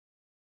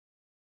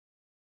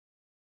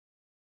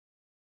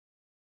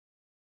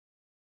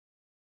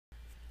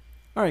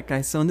Alright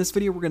guys, so in this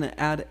video we're going to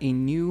add a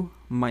new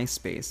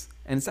Myspace,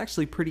 and it's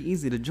actually pretty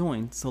easy to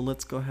join, so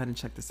let's go ahead and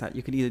check this out.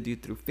 You could either do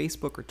it through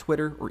Facebook or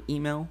Twitter or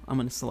email. I'm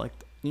going to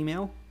select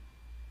email.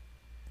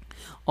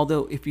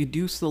 Although if you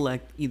do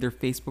select either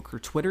Facebook or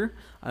Twitter,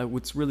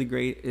 what's really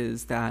great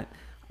is that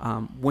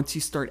once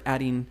you start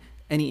adding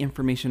any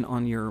information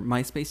on your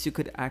Myspace, you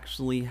could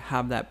actually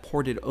have that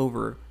ported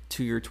over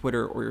to your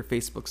Twitter or your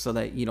Facebook so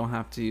that you don't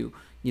have to,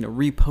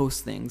 repost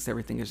things.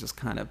 Everything is just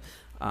kind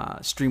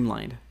of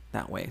streamlined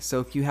that way. So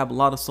if you have a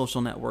lot of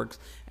social networks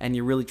and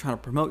you're really trying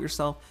to promote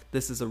yourself,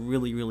 this is a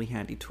really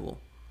handy tool.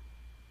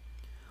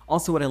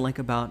 Also, what I like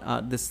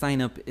about this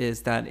sign up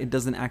is that it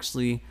doesn't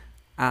actually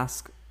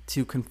ask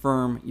to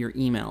confirm your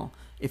email.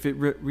 If it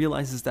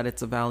realizes that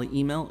it's a valid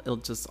email, it'll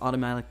just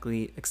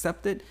automatically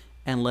accept it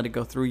and let it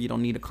go through. You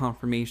don't need a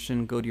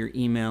confirmation. Go to your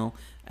email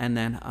and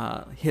then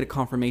hit a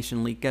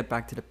confirmation link, get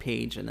back to the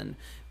page, and then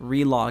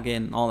re-log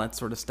in, all that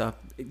sort of stuff.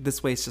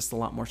 This way it's just a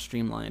lot more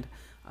streamlined.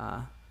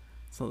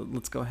 So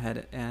let's go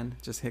ahead and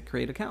just hit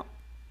create account.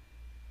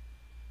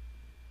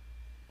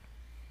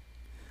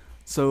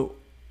 So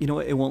you know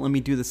what, it won't let me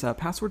do this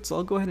password, so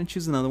I'll go ahead and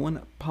choose another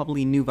one.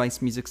 Probably New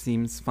Vice Music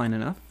seems fine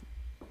enough.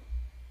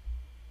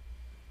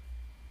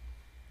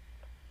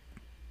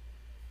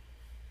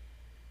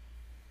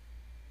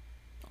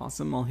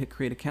 Awesome, I'll hit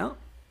create account.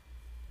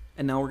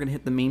 And now we're gonna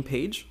hit the main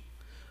page,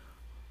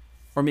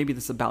 or maybe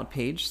this about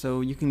page, so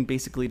you can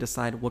basically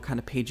decide what kind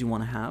of page you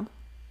wanna have.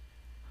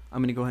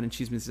 I'm going to go ahead and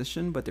choose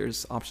musician, but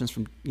there's options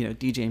from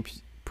DJ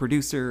and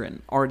producer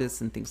and artists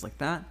and things like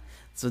that.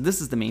 So this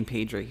is the main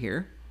page right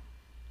here.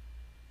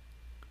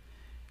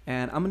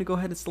 And I'm going to go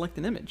ahead and select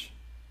an image.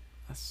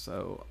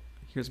 So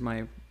here's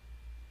my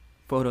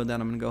photo that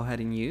I'm going to go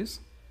ahead and use.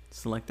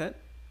 Select that,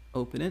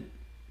 open it,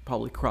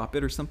 probably crop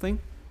it or something.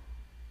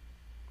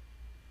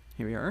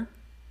 Here we are.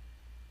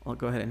 I'll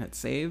go ahead and hit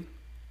save.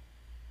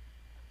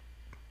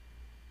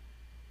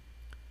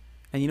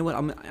 And you know what,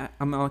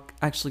 I'm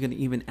actually going to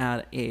even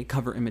add a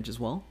cover image as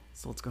well.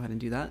 So let's go ahead and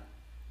do that.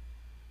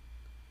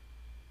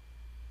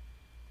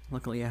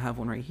 Luckily I have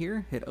one right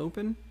here. Hit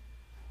open.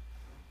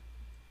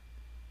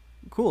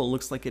 Cool,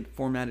 looks like it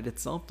formatted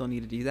itself. Don't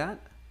need to do that.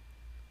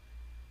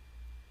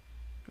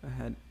 Go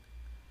ahead.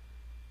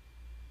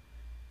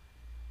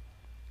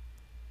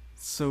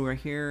 So right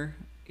here,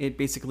 it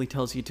basically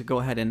tells you to go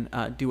ahead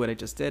and do what I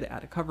just did,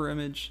 add a cover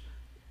image.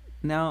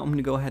 Now I'm going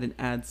to go ahead and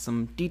add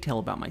some detail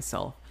about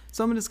myself.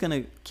 So I'm just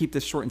going to keep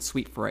this short and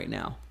sweet for right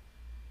now.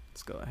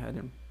 Let's go ahead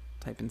and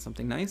type in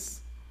something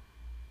nice.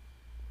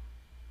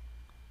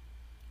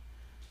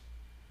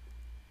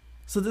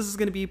 So this is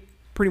going to be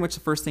pretty much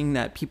the first thing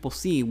that people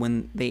see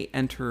when they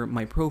enter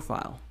my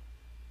profile.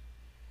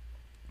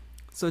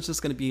 So it's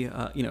just going to be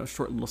a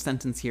short little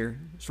sentence here,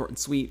 short and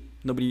sweet.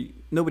 Nobody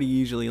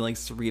usually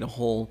likes to read a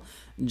whole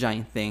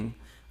giant thing.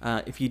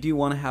 If you do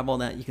want to have all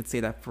that, you can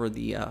say that for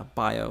the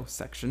bio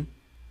section.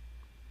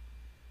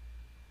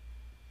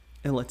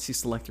 It lets you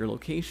select your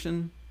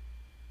location.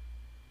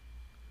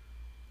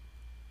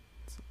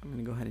 So I'm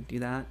going to go ahead and do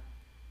that.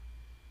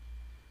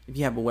 If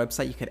you have a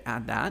website, you could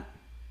add that.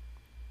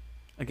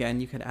 Again,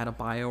 you could add a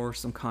bio or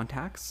some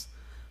contacts.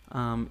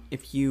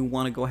 If you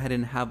want to go ahead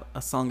and have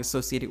a song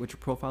associated with your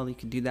profile, you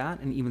can do that,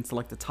 and even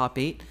select the top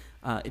 8.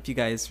 If you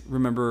guys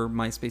remember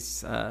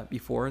MySpace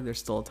before, there's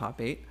still a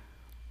top 8.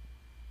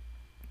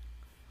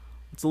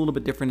 What's a little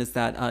bit different is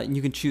that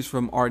you can choose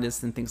from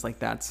artists and things like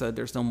that, so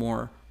there's no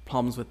more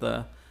problems with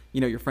the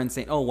your friends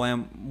saying, oh,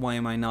 why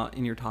am I not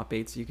in your top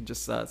 8? So you can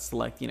just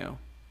select,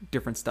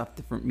 different stuff,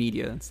 different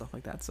media and stuff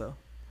like that. So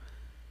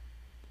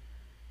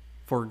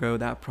forego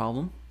that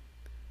problem.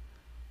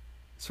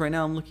 So right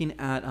now I'm looking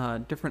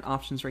at different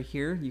options right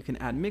here. You can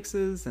add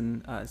mixes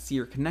and see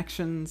your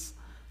connections.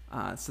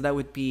 So that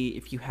would be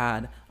if you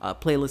had a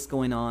playlist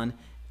going on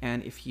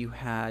and if you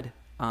had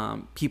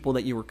people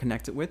that you were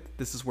connected with,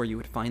 this is where you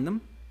would find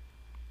them.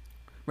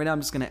 Right now I'm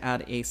just going to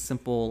add a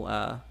simple,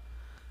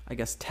 I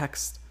guess,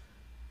 text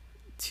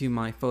to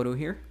my photo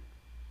here.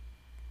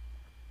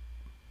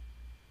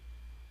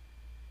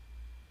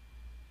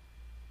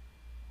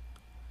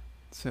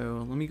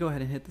 So let me go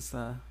ahead and hit this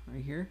right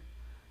here.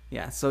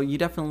 Yeah, so you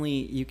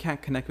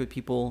can't connect with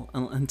people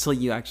until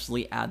you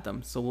actually add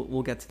them. So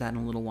we'll get to that in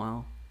a little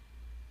while.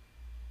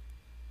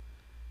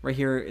 Right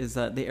here is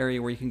the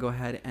area where you can go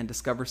ahead and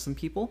discover some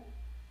people.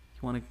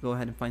 If you want to go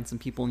ahead and find some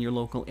people in your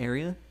local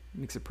area,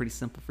 it makes it pretty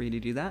simple for you to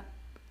do that.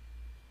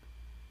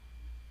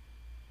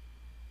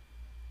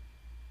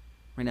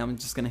 Right now I'm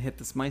just going to hit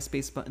this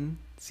MySpace button,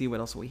 see what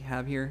else we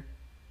have here.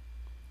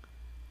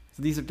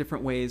 So these are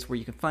different ways where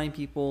you can find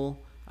people.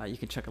 You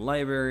can check a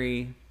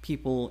library,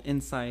 people,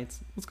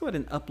 insights. Let's go ahead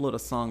and upload a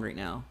song right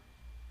now.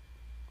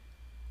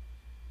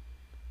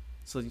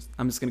 So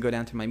I'm just going to go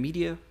down to my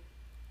media,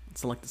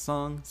 select the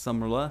song,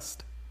 Summer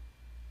Lust.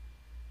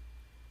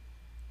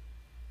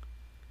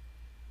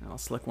 And I'll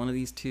select one of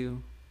these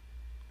two.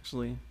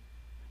 Actually,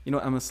 you know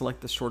what? I'm going to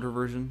select the shorter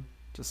version,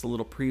 just a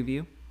little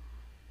preview.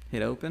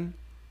 Hit open.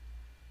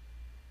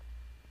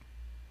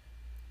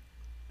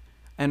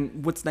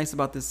 And what's nice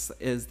about this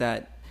is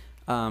that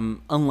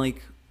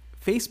unlike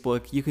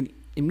Facebook, you can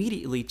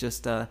immediately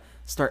just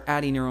start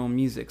adding your own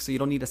music. So you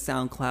don't need a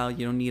SoundCloud,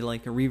 you don't need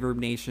like a Reverb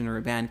Nation or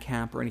a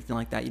Bandcamp or anything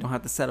like that. You don't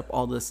have to set up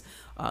all this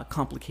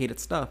complicated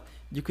stuff.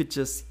 You could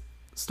just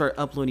start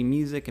uploading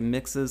music and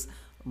mixes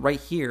right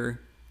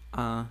here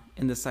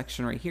in this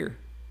section right here,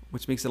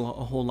 which makes it a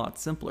whole lot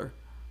simpler.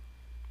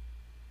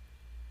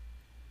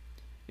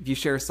 If you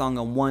share a song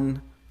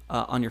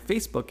on your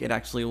Facebook, it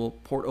actually will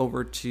port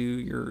over to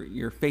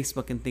your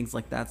Facebook and things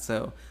like that.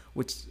 So,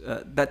 which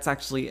that's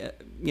actually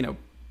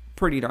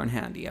pretty darn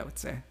handy, I would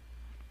say.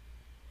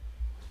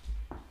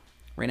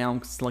 Right now,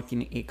 I'm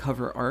selecting a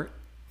cover art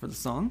for the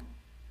song.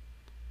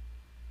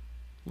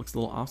 Looks a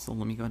little off, so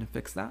let me go ahead and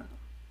fix that.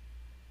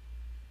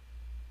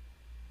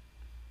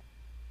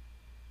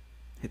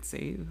 Hit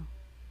save.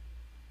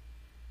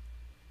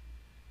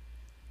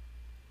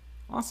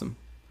 Awesome.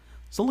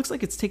 So it looks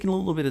like it's taking a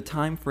little bit of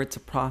time for it to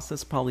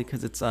process, probably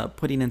because it's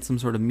putting in some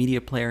sort of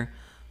media player.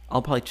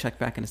 I'll probably check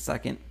back in a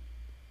second.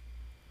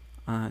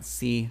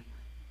 See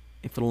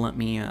if it'll let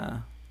me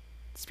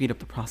speed up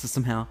the process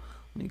somehow.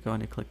 Let me go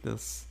ahead and click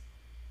this.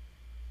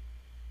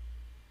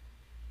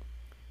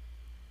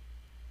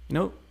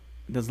 Nope,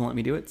 it doesn't let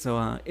me do it.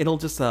 So it'll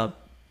just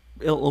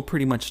it'll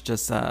pretty much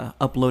just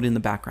upload in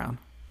the background.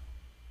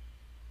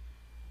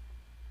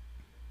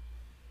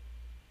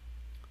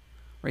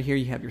 Right here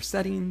you have your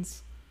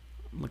settings.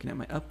 I'm looking at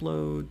my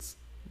uploads,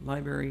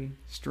 library,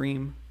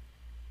 stream.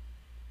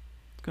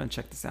 Let's go ahead and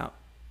check this out.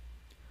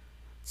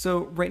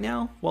 So right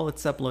now, while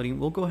it's uploading,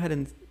 we'll go ahead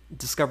and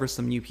discover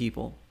some new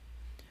people.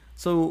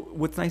 So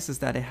what's nice is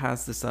that it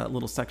has this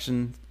little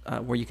section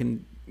where you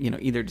can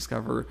either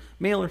discover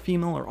male or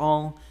female or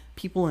all,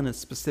 people in a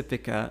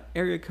specific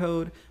area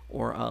code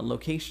or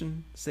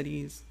location,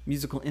 cities,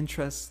 musical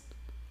interests,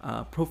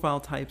 profile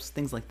types,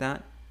 things like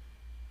that.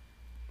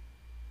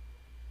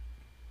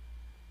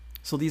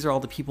 So these are all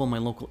the people in my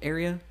local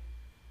area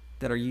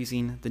that are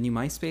using the new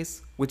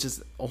MySpace, which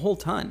is a whole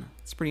ton.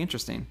 It's pretty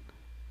interesting.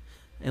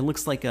 It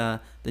looks like the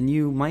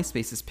new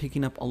MySpace is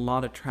picking up a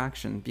lot of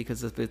traction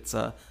because of its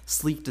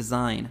sleek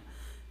design.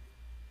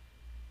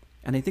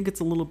 And I think it's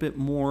a little bit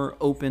more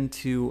open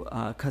to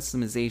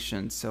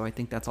customization. So I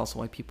think that's also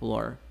why people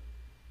are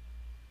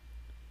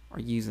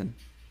using.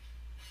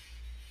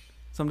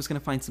 So I'm just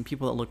going to find some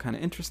people that look kind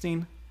of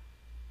interesting.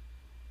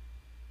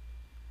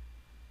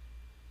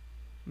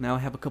 Now I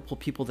have a couple of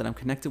people that I'm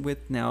connected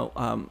with.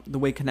 Now the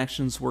way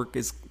connections work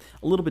is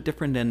a little bit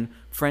different than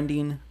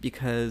friending,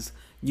 because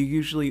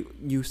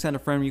you send a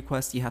friend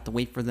request, you have to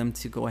wait for them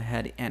to go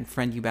ahead and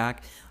friend you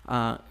back.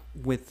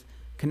 With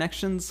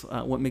connections,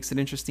 what makes it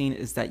interesting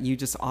is that you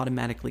just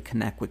automatically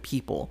connect with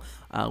people,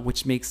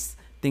 which makes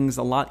things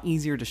a lot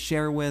easier to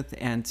share with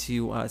and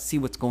to see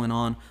what's going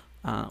on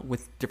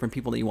with different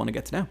people that you want to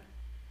get to know.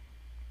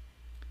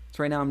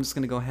 So right now I'm just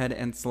going to go ahead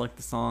and select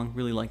the song.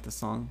 Really like the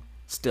song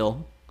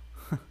still.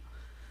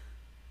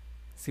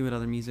 See what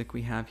other music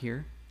we have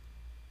here.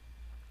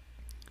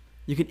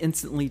 You can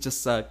instantly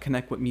just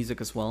connect with music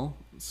as well,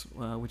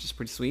 which is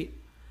pretty sweet.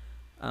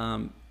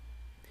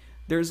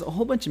 There's a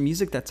whole bunch of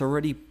music that's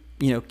already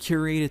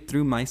curated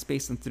through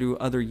MySpace and through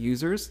other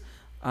users.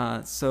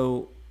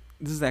 So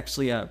this is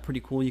actually pretty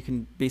cool. You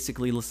can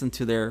basically listen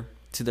to their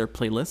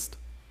playlist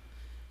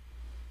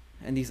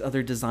and these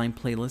other design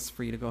playlists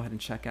for you to go ahead and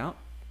check out.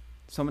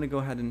 So I'm going to go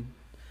ahead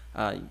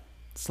and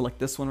select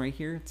this one right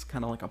here. It's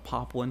kind of like a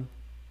pop one.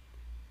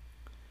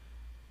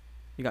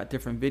 You got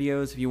different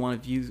videos if you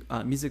want to view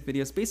music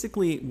videos.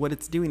 Basically, what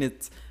it's doing,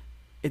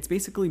 it's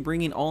basically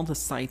bringing all the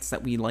sites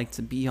that we like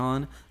to be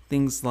on.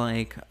 Things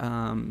like,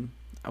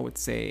 I would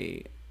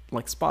say,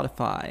 like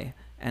Spotify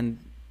and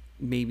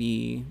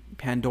maybe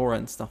Pandora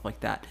and stuff like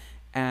that.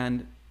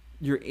 And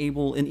you're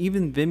able, and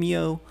even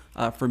Vimeo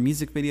for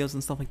music videos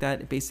and stuff like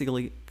that, it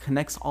basically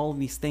connects all of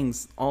these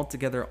things all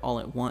together all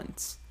at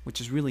once,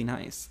 which is really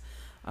nice.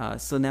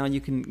 So now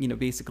you can,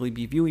 basically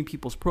be viewing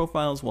people's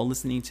profiles while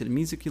listening to the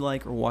music you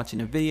like or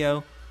watching a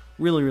video.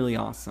 Really, really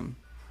awesome.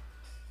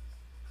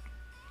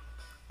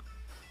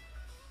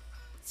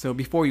 So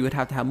before you would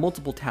have to have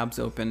multiple tabs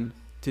open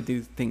to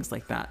do things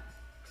like that.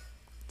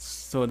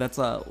 So that's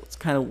it's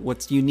kind of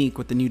what's unique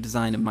with the new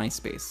design of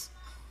MySpace.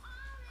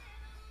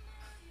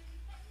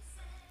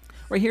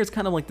 Right here, it's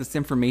kind of like this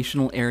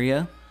informational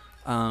area.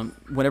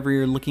 Whenever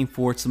you're looking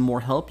for some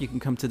more help, you can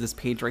come to this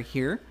page right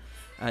here.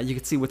 You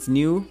can see what's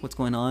new, what's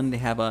going on. They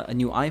have a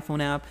new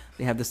iPhone app.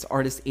 They have this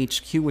Artist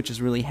HQ, which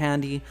is really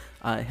handy.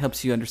 It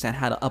helps you understand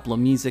how to upload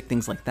music,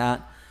 things like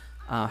that.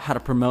 How to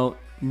promote.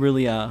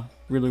 Really,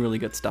 really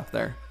good stuff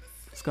there.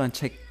 Let's go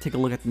ahead and take a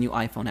look at the new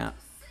iPhone app.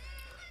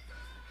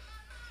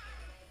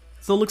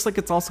 So it looks like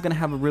it's also going to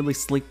have a really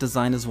sleek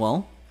design as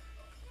well.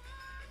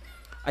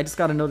 I just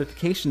got a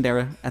notification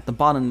there at the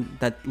bottom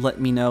that let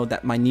me know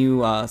that my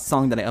new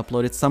song that I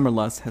uploaded,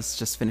 Summerlust, has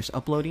just finished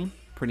uploading.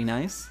 Pretty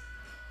nice.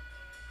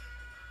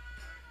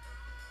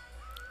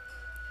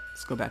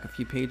 Let's go back a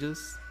few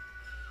pages.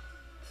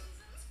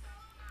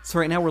 So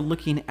right now we're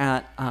looking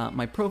at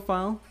my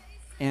profile,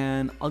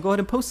 and I'll go ahead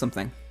and post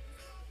something.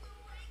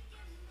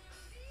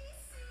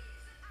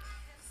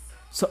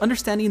 So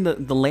understanding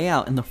the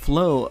layout and the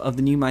flow of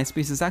the new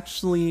MySpace is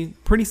actually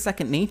pretty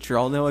second nature.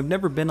 Although I've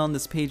never been on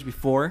this page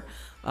before,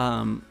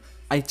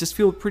 I just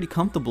feel pretty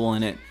comfortable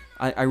in it.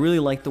 I really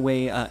like the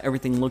way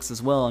everything looks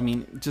as well. I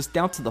mean, just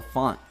down to the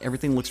font,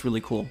 everything looks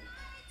really cool.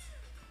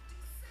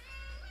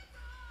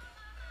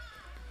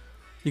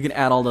 You can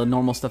add all the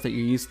normal stuff that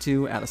you're used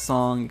to, add a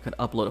song, you could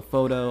upload a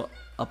photo,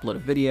 upload a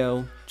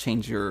video,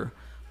 change your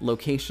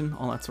location,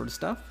 all that sort of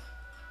stuff.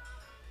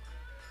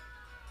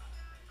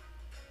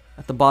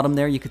 At the bottom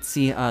there, you could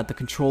see the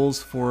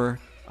controls for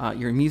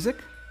your music,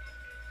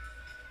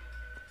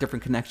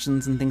 different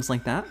connections and things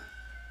like that.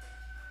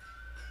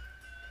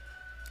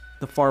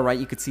 The far right,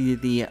 you could see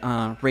the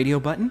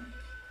radio button.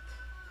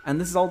 And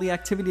this is all the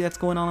activity that's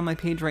going on my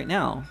page right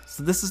now.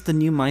 So this is the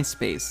new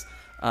MySpace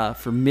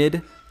for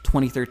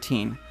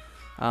mid-2013.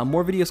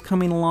 More videos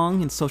coming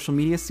along in social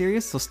media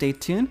series, so stay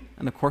tuned.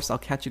 And of course, I'll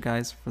catch you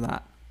guys for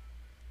that.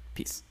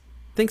 Peace.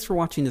 Thanks for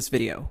watching this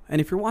video. And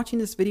if you're watching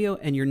this video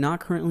and you're not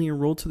currently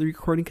enrolled to the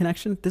Recording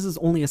Connection, this is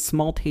only a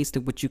small taste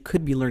of what you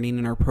could be learning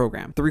in our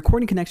program. The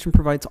Recording Connection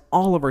provides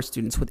all of our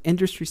students with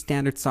industry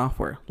standard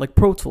software like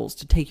Pro Tools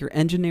to take your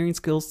engineering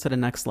skills to the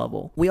next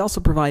level. We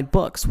also provide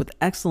books with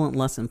excellent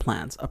lesson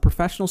plans, a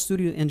professional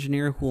studio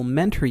engineer who will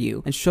mentor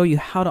you and show you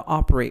how to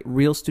operate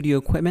real studio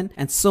equipment,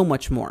 and so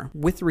much more.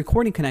 With the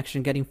Recording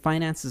Connection, getting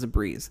finance is a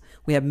breeze.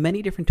 We have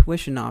many different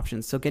tuition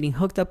options, so getting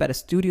hooked up at a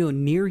studio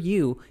near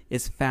you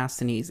is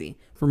fast and easy.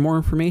 For more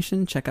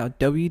information, check out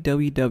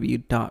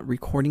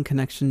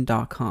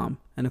www.recordingconnection.com.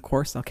 And of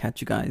course, I'll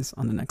catch you guys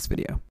on the next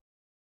video.